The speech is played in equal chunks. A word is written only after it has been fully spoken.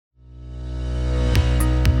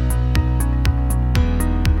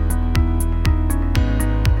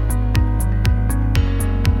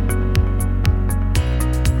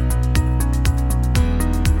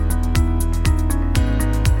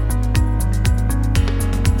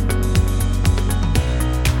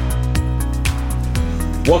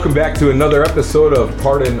Welcome back to another episode of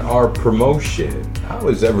Pardon Our Promotion. How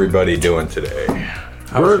is everybody doing today?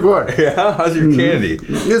 Very good. Yeah? How's your candy?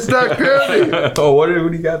 It's not candy. Oh, what do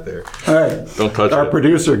you got there? All right. Don't touch Our it.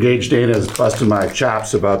 producer, Gage Dana, is busting my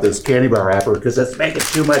chops about this candy bar wrapper because it's making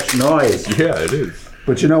too much noise. Yeah, it is.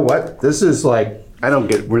 But you know what? This is like,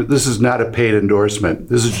 this is not a paid endorsement.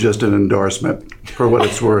 This is just an endorsement for what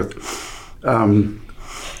it's worth.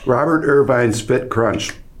 Robert Irvine's Fit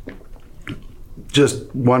Crunch.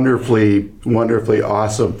 Just wonderfully, wonderfully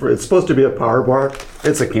awesome. It's supposed to be a power bar.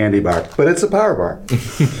 It's a candy bar, but it's a power bar.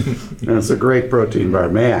 And it's a great protein bar.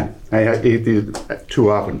 Man, I eat these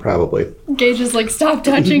too often, probably. Gage is like, stop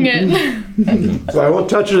touching it. So I won't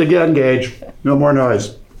touch it again, Gage. No more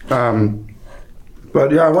noise.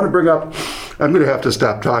 But yeah, I want to bring up, I'm going to have to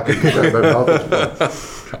stop talking because my mouth is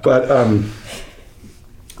full. But I'm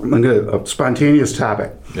going to, a spontaneous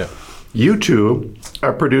topic. Yeah. You two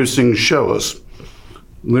are producing shows,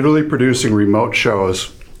 literally producing remote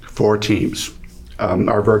shows for teams,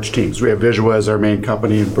 our Virch teams. We have Visual as our main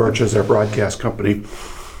company and Virch as our broadcast company.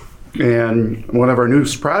 And one of our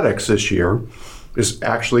newest products this year is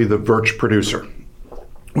actually the Virch Producer,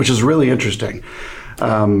 which is really interesting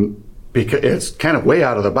because it's kind of way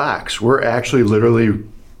out of the box. We're actually literally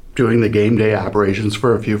doing the game day operations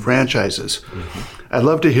for a few franchises. Mm-hmm. I'd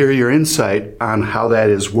love to hear your insight on how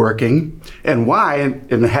that is working and why,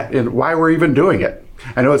 and why we're even doing it.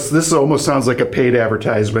 I know this almost sounds like a paid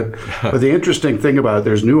advertisement, but the interesting thing about it,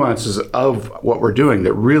 there's nuances of what we're doing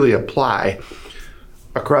that really apply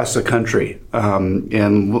across the country.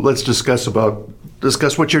 And let's discuss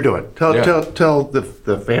what you're doing. Tell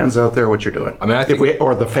the fans out there what you're doing. I mean, I think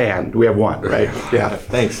or the fan. We have one, right? Yeah.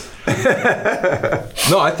 Thanks.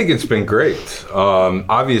 No, I think it's been great.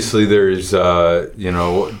 Obviously, there's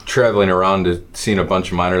traveling around to seeing a bunch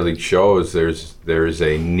of minor league shows. There's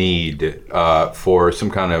a need for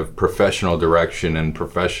some kind of professional direction and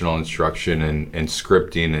professional instruction and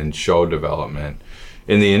scripting and show development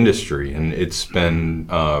in the industry, and it's been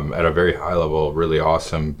at a very high level really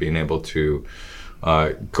awesome being able to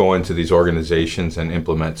go into these organizations and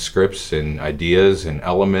implement scripts and ideas and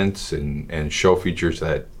elements and show features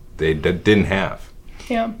that they didn't have.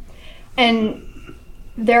 Yeah. And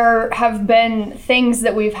there have been things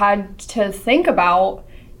that we've had to think about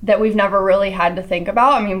that we've never really had to think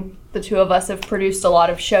about. I mean, the two of us have produced a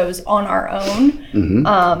lot of shows on our own,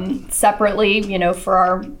 mm-hmm. Separately,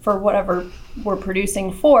 for whatever we're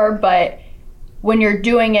producing for. But when you're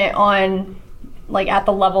doing it on, like, at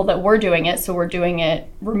the level that we're doing it, so we're doing it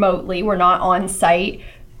remotely, we're not on site,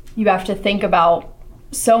 you have to think about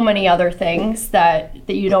so many other things that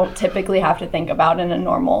you don't typically have to think about in a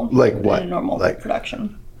normal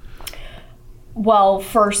production. Well,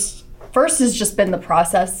 first has just been the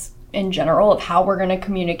process in general of how we're going to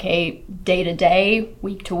communicate day to day,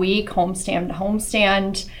 week to week, homestand to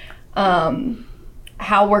homestand,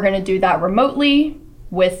 how we're going to do that remotely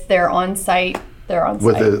with their on-site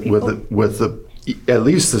with at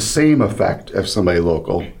least the same effect of somebody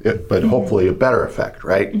local, but mm-hmm. hopefully a better effect,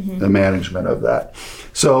 right? Mm-hmm. The management of that.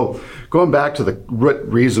 So going back to the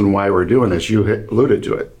reason why we're doing this, you alluded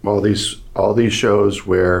to it. All these shows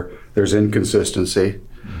where there's inconsistency,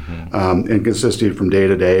 mm-hmm. Inconsistency from day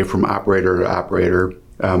to day, from operator to operator,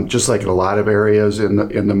 just like in a lot of areas in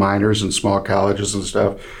the minors and small colleges and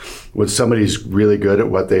stuff. When somebody's really good at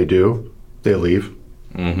what they do, they leave.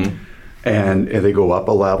 Mm-hmm. And they go up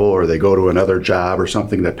a level, or they go to another job or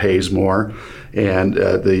something that pays more, and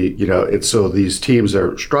so these teams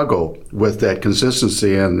struggle with that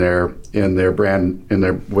consistency in their brand,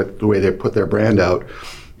 with the way they put their brand out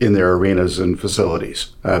in their arenas and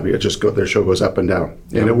facilities. Their show goes up and down,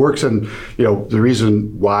 and it works. And the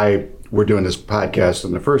reason why we're doing this podcast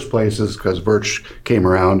in the first place is because Virch came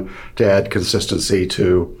around to add consistency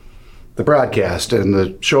to the broadcast and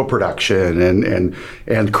the show production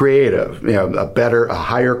and creative, a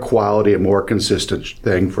higher quality and more consistent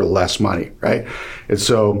thing for less money, right? And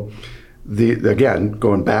so again,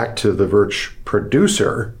 going back to the Virch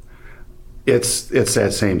Producer, it's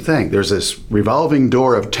that same thing. There's this revolving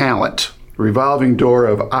door of talent, revolving door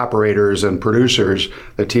of operators and producers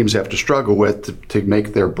that teams have to struggle with to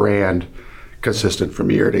make their brand consistent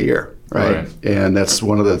from year to year, right? And that's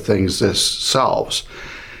one of the things this solves.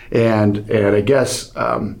 And I guess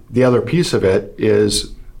the other piece of it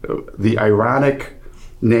is the ironic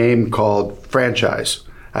name called franchise.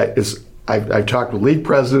 I've talked with league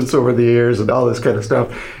presidents over the years and all this kind of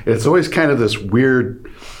stuff. It's always kind of this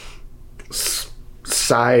weird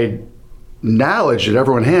side knowledge that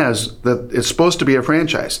everyone has that it's supposed to be a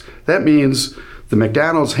franchise. That means the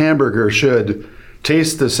McDonald's hamburger should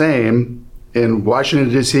taste the same in Washington,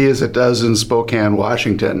 D.C. as it does in Spokane,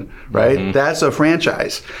 Washington, right? That's a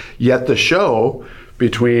franchise. Yet the show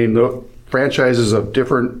between the franchises of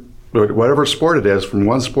different, whatever sport it is, from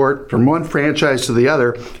one franchise to the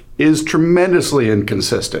other, is tremendously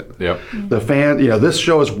inconsistent. Yep. The fan, this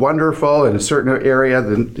show is wonderful in a certain area.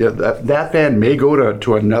 Then that fan may go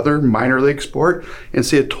to another minor league sport and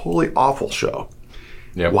see a totally awful show.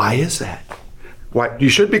 Yep. Why is that? Why you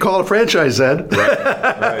should be called a franchise then?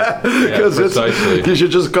 Right. Because you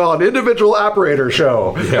should just call it an individual operator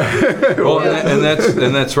show. Yeah. Well, and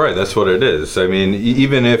that's right. That's what it is. I mean,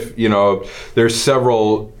 even if there's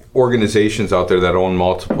several organizations out there that own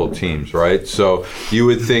multiple teams, right? So you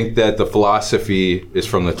would think that the philosophy is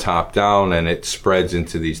from the top down and it spreads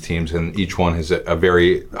into these teams, and each one has a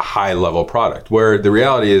very high level product, where the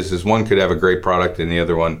reality is one could have a great product and the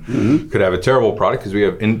other one could have a terrible product, because we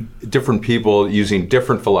have different people using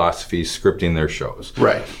different philosophies scripting their shows.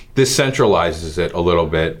 Right. This centralizes it a little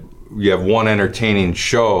bit. You have one entertaining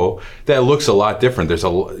show that looks a lot different. There's a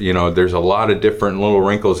lot of different little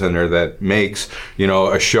wrinkles in there that makes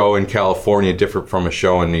a show in California different from a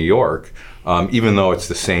show in New York. Even though it's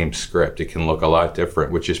the same script, it can look a lot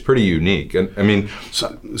different, which is pretty unique. And I mean,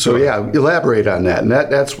 so yeah, elaborate on that. And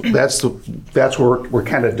that's where we're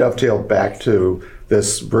kind of dovetailed back to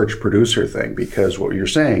this Birch producer thing, because what you're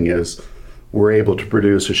saying is we're able to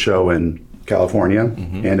produce a show in California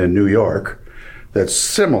and in New York that's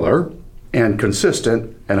similar and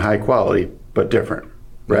consistent and high quality, but different,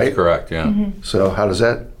 right? That's correct, yeah. So how does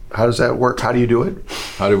that work? How do you do it?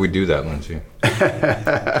 How do we do that, Lindsay?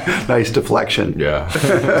 Nice deflection. Yeah.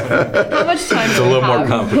 How much time It's do a we little more have?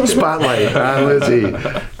 complicated. Spotlight on Lizzie.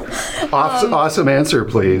 Awesome answer,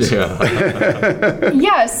 please.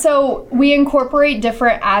 Yeah, so we incorporate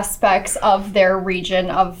different aspects of their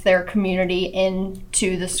region, of their community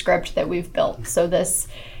into the script that we've built. So this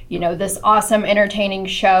awesome, entertaining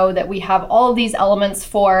show that we have all of these elements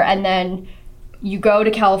for, and then you go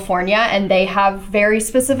to California and they have very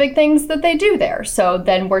specific things that they do there. So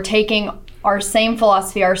then we're taking our same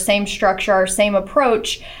philosophy, our same structure, our same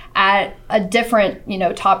approach at a different,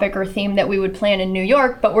 topic or theme that we would plan in New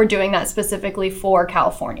York, but we're doing that specifically for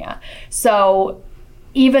California. So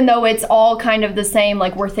even though it's all kind of the same,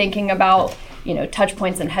 like we're thinking about, touch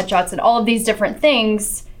points and headshots and all of these different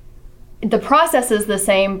things, the process is the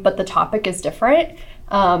same, but the topic is different.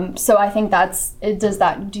 So I think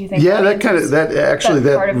do you think? Yeah,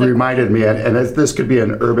 that reminded me, and this could be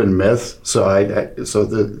an urban myth. So I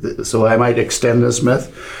might extend this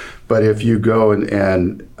myth, but if you go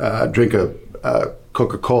and drink a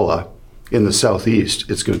Coca-Cola in the Southeast,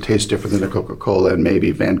 it's going to taste different than a Coca-Cola in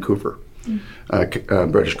maybe Vancouver,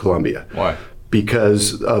 British Columbia. Why?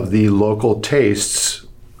 Because of the local tastes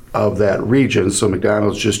of that region. So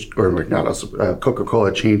Coca-Cola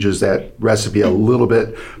changes that recipe a little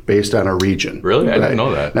bit based on a region. Really? I right? didn't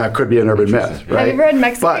know that. Now, it could be an urban myth, right? Have you ever had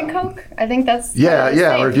Mexican Coke? I think that's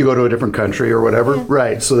or if you go to a different country or whatever,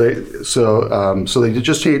 right? So they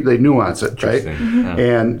just change, they nuance it, right? Yeah.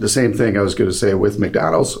 And the same thing I was going to say with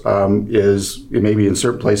McDonald's is maybe in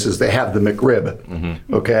certain places they have the McRib,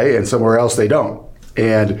 okay, and somewhere else they don't.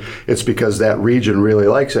 And it's because that region really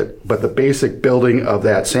likes it. But the basic building of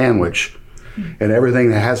that sandwich and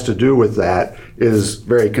everything that has to do with that is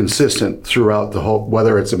very consistent throughout the whole,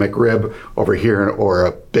 whether it's a McRib over here or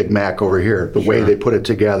a Big Mac over here. The way they put it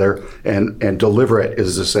together and deliver it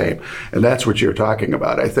is the same. And that's what you're talking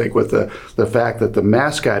about, I think, with the fact that the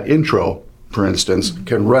mascot intro, for instance,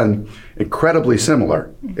 can run incredibly similar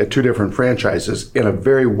at two different franchises in a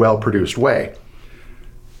very well-produced way.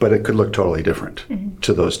 But it could look totally different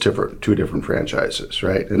to those two different franchises,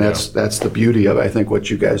 right? And that's the beauty of, I think, what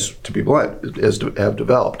you guys, to be blunt, have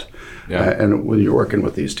developed. Yeah. And when you're working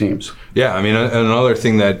with these teams. Yeah, I mean, another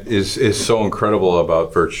thing that is so incredible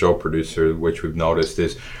about Birch Show Producer, which we've noticed,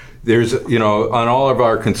 is there's, on all of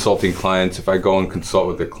our consulting clients, if I go and consult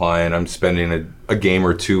with a client, I'm spending a game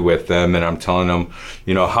or two with them, and I'm telling them,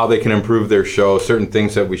 how they can improve their show, certain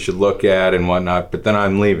things that we should look at and whatnot, but then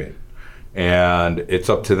I'm leaving. And it's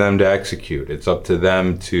up to them to execute. It's up to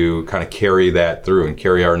them to kind of carry that through and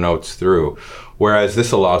carry our notes through. Whereas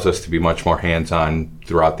this allows us to be much more hands-on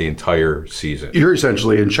throughout the entire season. You're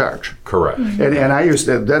essentially in charge. Correct. And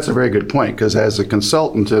that's a very good point, because as a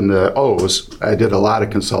consultant in the O's, I did a lot of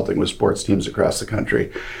consulting with sports teams across the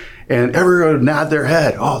country. And everyone would nod their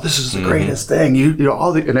head. Oh, this is the greatest thing.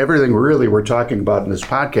 And everything really we're talking about in this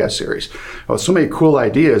podcast series. Oh, so many cool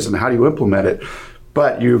ideas, and how do you implement it?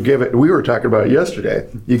 But you give it, we were talking about it yesterday,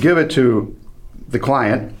 you give it to the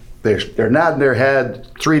client, they're nodding their head,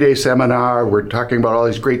 3-day seminar, we're talking about all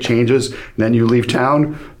these great changes, and then you leave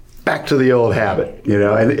town, back to the old habit,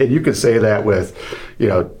 and you could say that with,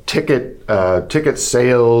 ticket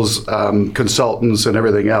sales, consultants and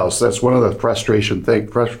everything else. That's one of the frustrating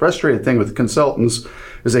thing with consultants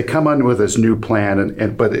is they come on with this new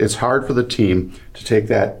plan, but it's hard for the team to take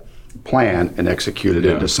that plan and execute it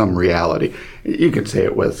into some reality. You could say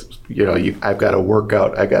it with, I've got a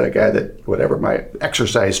workout, I got a guy my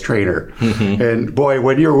exercise trainer, and boy,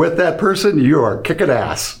 when you're with that person, you are kicking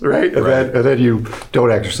ass, right? And then you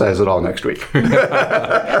don't exercise at all next week.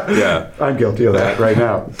 Yeah, I'm guilty of that right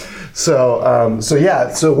now. So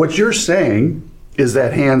what you're saying is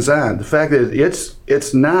that hands-on. The fact that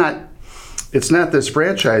it's not this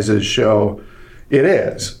franchise's show. It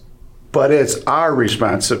is. But it's our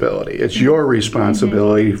responsibility. It's your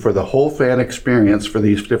responsibility for the whole fan experience for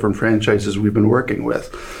these different franchises we've been working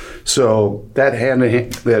with. So that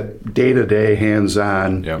that day-to-day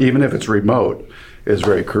hands-on, even if it's remote, is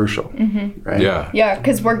very crucial. Right? Yeah,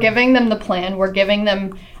 because we're giving them the plan. We're giving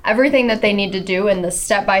them everything that they need to do and the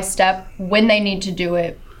step-by-step, when they need to do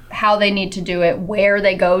it, how they need to do it, where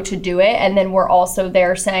they go to do it. And then we're also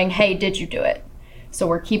there saying, hey, did you do it? So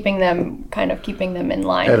we're keeping them in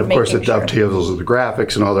line. And of course, it dovetails with the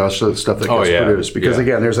graphics and all that sort of stuff that gets produced. Because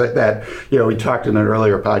again, there's that, we talked in an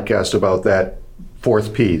earlier podcast about that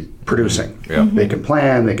fourth P, producing. Yeah. They can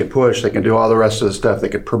plan, they can push, they can do all the rest of the stuff, they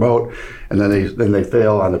can promote, and then they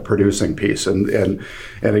fail on the producing piece. And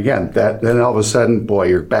again, then all of a sudden, boy,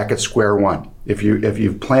 you're back at square one. If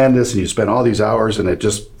you've planned this and you spend all these hours and it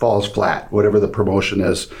just falls flat, whatever the promotion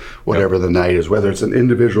is, whatever the night is, whether it's an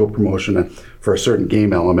individual promotion for a certain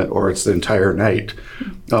game element or it's the entire night.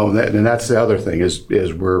 And that's the other thing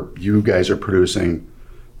is where you guys are producing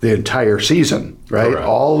the entire season, right? Correct.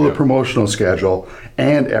 All the promotional schedule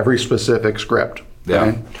and every specific script. Yeah,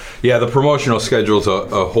 right? Yeah. The promotional schedule is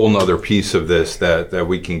a whole nother piece of this that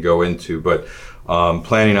we can go into, but.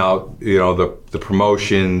 Planning out, the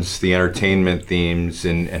promotions, the entertainment themes,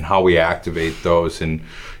 and how we activate those, and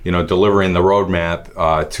delivering the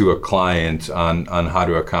roadmap to a client on how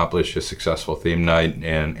to accomplish a successful theme night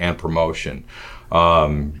and promotion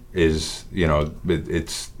is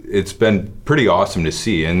it's been pretty awesome to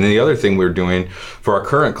see. And the other thing we're doing for our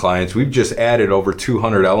current clients, we've just added over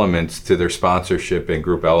 200 elements to their sponsorship and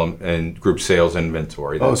group sales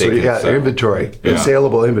inventory. Inventory,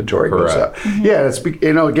 saleable inventory goes up. Yeah, it's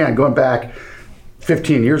again going back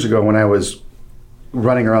 15 years ago when I was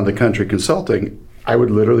running around the country consulting, I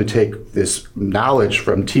would literally take this knowledge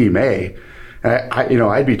from Team A.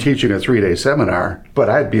 I'd be teaching a 3-day seminar, but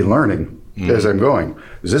I'd be learning as I'm going.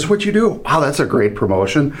 Is this what you do? Wow, that's a great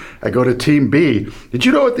promotion. I go to Team B. Did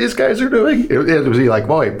you know what these guys are doing? It would be like,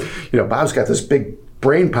 boy, Bob's got this big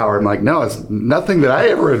brain power. I'm like, no, it's nothing that I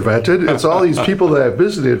ever invented. It's all these people that I've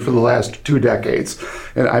visited for the last 2 decades.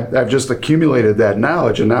 And I've just accumulated that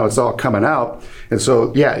knowledge, and now it's all coming out. And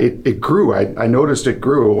so, it grew. I noticed it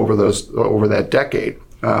grew over that decade,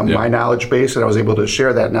 my knowledge base, and I was able to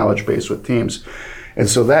share that knowledge base with teams. And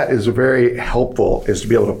so that is very helpful, is to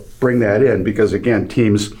be able to bring that in, because again,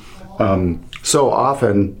 teams so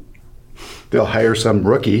often they'll hire some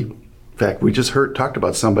rookie. In fact, we just talked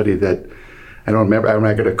about somebody that I don't remember. I'm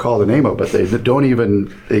not going to call the name of, but they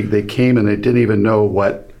came and they didn't even know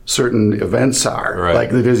what certain events are,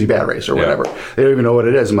 like the Dizzy Bat Race or whatever. They don't even know what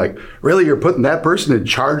it is. I'm like, really? You're putting that person in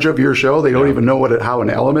charge of your show? They don't even know how an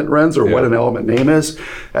element runs or what an element name is?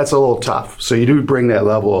 That's a little tough. So you do bring that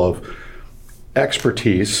level of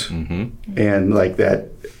expertise and like that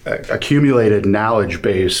accumulated knowledge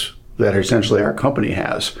base that essentially our company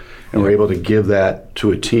has, and we're able to give that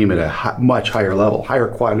to a team at a much higher level, higher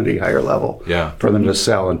quantity, higher level, for them to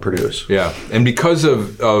sell and produce. And because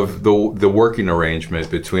of the working arrangement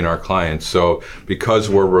between our clients, so because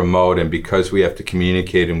we're remote and because we have to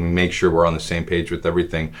communicate and we make sure we're on the same page with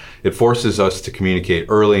everything, it forces us to communicate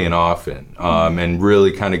early and often, and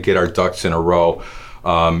really kind of get our ducks in a row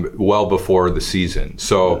well before the season.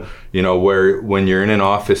 So, when you're in an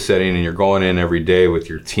office setting and you're going in every day with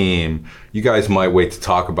your team, you guys might wait to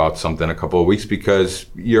talk about something a couple of weeks because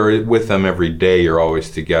you're with them every day, you're always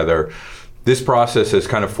together. This process has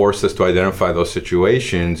kind of forced us to identify those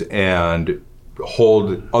situations and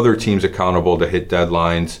hold other teams accountable to hit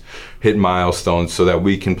deadlines, hit milestones, so that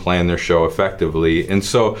we can plan their show effectively. And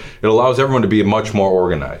so it allows everyone to be much more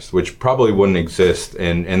organized, which probably wouldn't exist.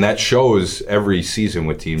 And that shows every season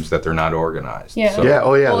with teams that they're not organized.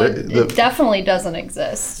 Well, it definitely doesn't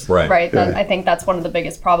exist. Right. I think that's one of the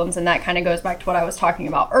biggest problems. And that kind of goes back to what I was talking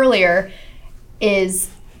about earlier, is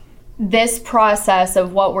this process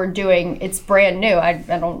of what we're doing. It's brand new. I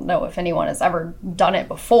don't know if anyone has ever done it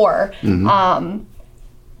before.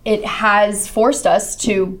 it has forced us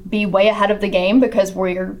to be way ahead of the game because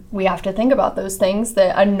we have to think about those things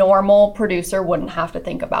that a normal producer wouldn't have to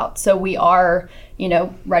think about. So we are,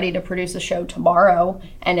 ready to produce a show tomorrow,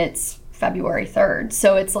 and it's February 3rd.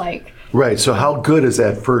 So it's like... Right. So how good is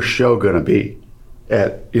that first show going to be?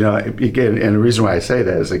 Again, and the reason why I say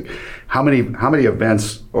that is like, how many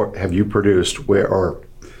events have you produced or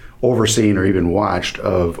overseen or even watched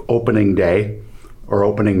of opening day or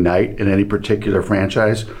opening night in any particular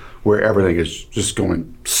franchise where everything is just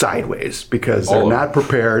going sideways because they're not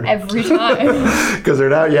prepared every time. Because they're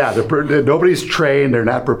not, nobody's trained, they're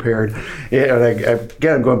not prepared. And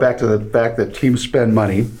again, I'm going back to the fact that teams spend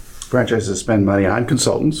money, franchises spend money on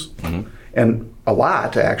consultants, and a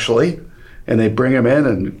lot actually, and they bring them in,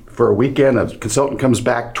 and for a weekend, a consultant comes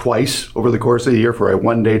back twice over the course of the year for a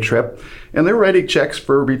one-day trip, and they're writing checks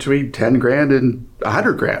for between $10,000 and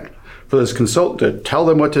 $100,000 for this consultant to tell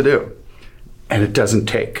them what to do. And it doesn't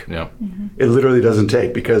take. Yeah. It literally doesn't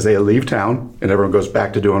take because they leave town and everyone goes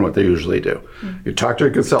back to doing what they usually do. You talk to a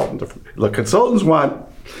consultant. The consultants want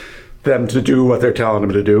them to do what they're telling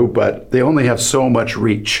them to do, but they only have so much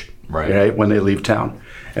reach right when they leave town.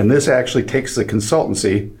 And this actually takes the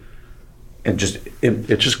consultancy and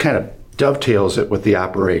it just kind of dovetails it with the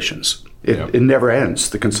operations. It never ends.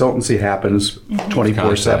 The consultancy happens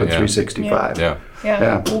 24/7, 365. Yeah.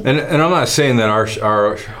 And I'm not saying that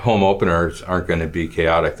our home openers aren't going to be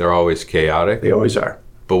chaotic. They're always chaotic. They always are.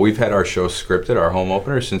 But we've had our show scripted, our home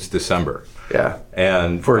opener, since December. Yeah.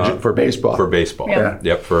 And for baseball. For baseball. Yeah.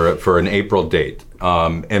 Yep. For an April date.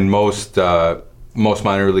 And most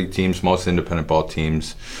minor league teams, most independent ball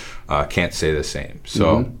teams can't say the same.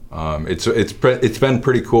 So it's been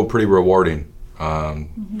pretty cool, pretty rewarding.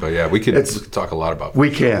 But yeah, we could talk a lot about. We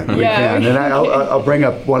can, and I'll bring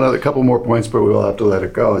up a couple more points, but we will have to let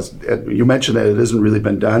it go. You mentioned that it hasn't really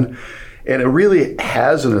been done, and it really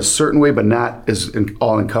has in a certain way, but not as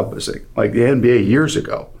all-encompassing. Like the NBA years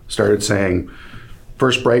ago started saying,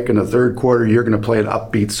 first break in the third quarter, you're going to play an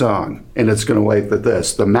upbeat song, and it's going to like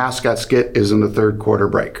this. The mascot skit is in the third quarter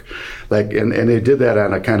break, and they did that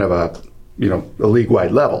on a kind of a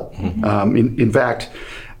league-wide level. In fact,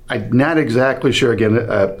 I'm not exactly sure. Again,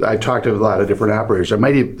 I talked to a lot of different operators. I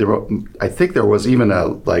think there was even a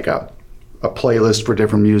playlist for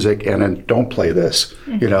different music, and then don't play this,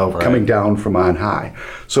 coming down from on high.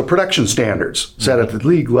 So production standards set at the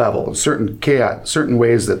league level, certain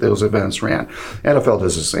ways that those events ran. NFL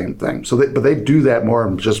does the same thing. But they do that more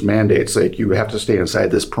than just mandates. Like you have to stay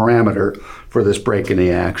inside this parameter for this break in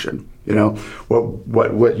the action.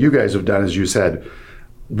 What you guys have done is you said,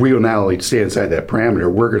 we will not only stay inside that parameter,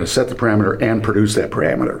 we're going to set the parameter and produce that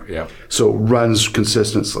parameter. Yeah. So it runs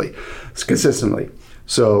consistently.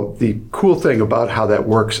 So the cool thing about how that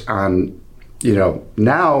works on,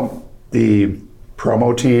 now the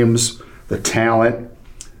promo teams, the talent,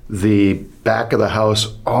 the back of the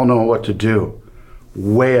house all know what to do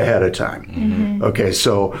way ahead of time. Okay,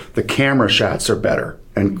 so the camera shots are better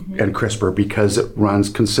and crisper because it runs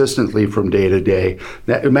consistently from day to day.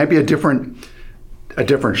 That it might be a different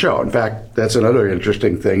show. In fact, that's another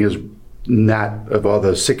interesting thing is not of all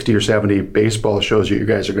the 60 or 70 baseball shows you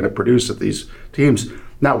guys are going to produce at these teams,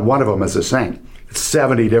 not one of them is the same. It's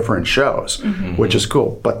 70 different shows, which is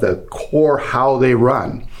cool. But the core, how they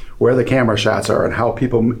run, where the camera shots are, and how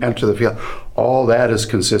people enter the field, all that is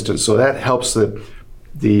consistent. So that helps the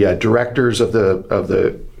directors of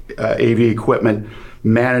the AV equipment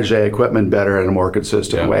manage that equipment better in a more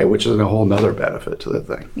consistent way, which is a whole nother benefit to the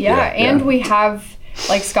thing. And we have,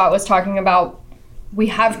 like Scott was talking about, we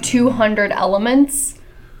have 200 elements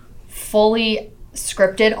fully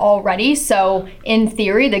scripted already. So in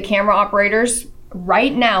theory, the camera operators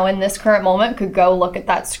right now in this current moment could go look at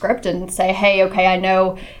that script and say, hey, okay, I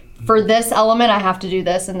know for this element I have to do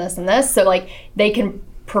this and this and this. So like they can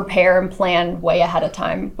prepare and plan way ahead of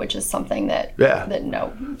time, which is something that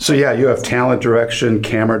So you have talent direction,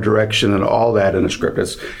 camera direction, and all that in the script.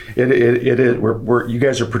 You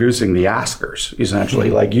guys are producing the Oscars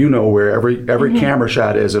essentially. Like where every camera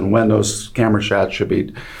shot is and when those camera shots should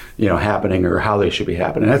be, happening or how they should be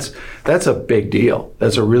happening. That's a big deal.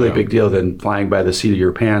 That's a really big deal than flying by the seat of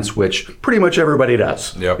your pants, which pretty much everybody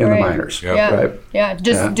does in the minors.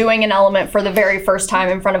 Doing an element for the very first time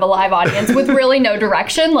in front of a live audience with really no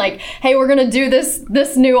direction. Like, hey, we're gonna do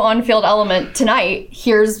this new on-field element tonight.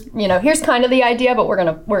 Here's kind of the idea, but we're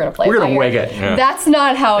gonna play. We're gonna wing it. Yeah. That's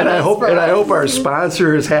not how it is. I hope our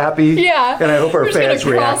sponsor is happy. Yeah. And I hope our fans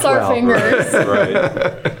react well. Cross our fingers.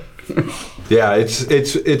 Right. Yeah,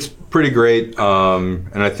 it's pretty great,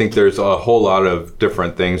 and I think there's a whole lot of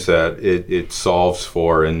different things that it solves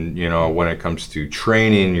for, and when it comes to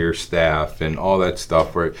training your staff and all that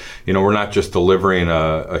stuff, where we're not just delivering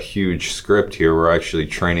a huge script here, we're actually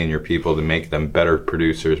training your people to make them better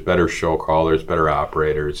producers, better show callers, better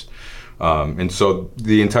operators. And so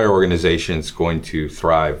the entire organization is going to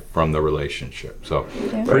thrive from the relationship. So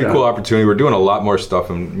pretty cool opportunity. We're doing a lot more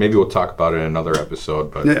stuff, and maybe we'll talk about it in another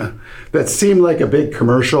episode. But yeah, that seemed like a big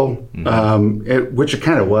commercial, which it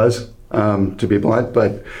kind of was, to be blunt.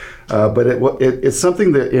 But it's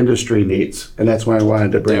something the industry needs, and that's why I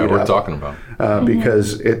wanted to bring it up. We're talking about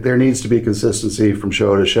because there needs to be consistency from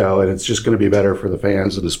show to show, and it's just going to be better for the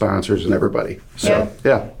fans and the sponsors and everybody. So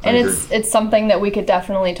and it's something that we could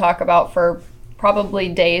definitely talk about for probably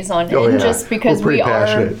days on end, just because we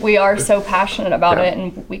are so passionate about it,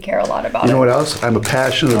 and we care a lot about it. You know what else? I'm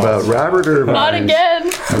passionate about Robert Irvine. Not again.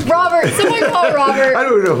 Robert. Someone call Robert. I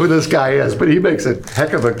don't know who this guy is, but he makes a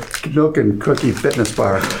heck of a milk and cookie fitness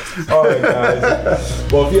bar. All right,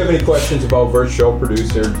 guys. Well, if you have any questions about Vert Show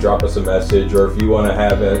Producer, drop us a message, or if you want to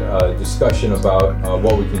have a discussion about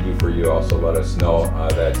what we can do for you, also let us know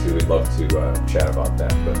that too. We'd love to chat about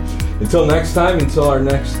that. But until next time, until our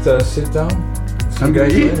next sit down. I'm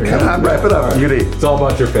going to eat. Come on, wrap it up. Right. I'm going to eat. It's all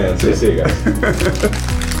about your fans. So see you guys.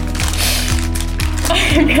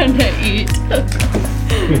 I'm going to eat.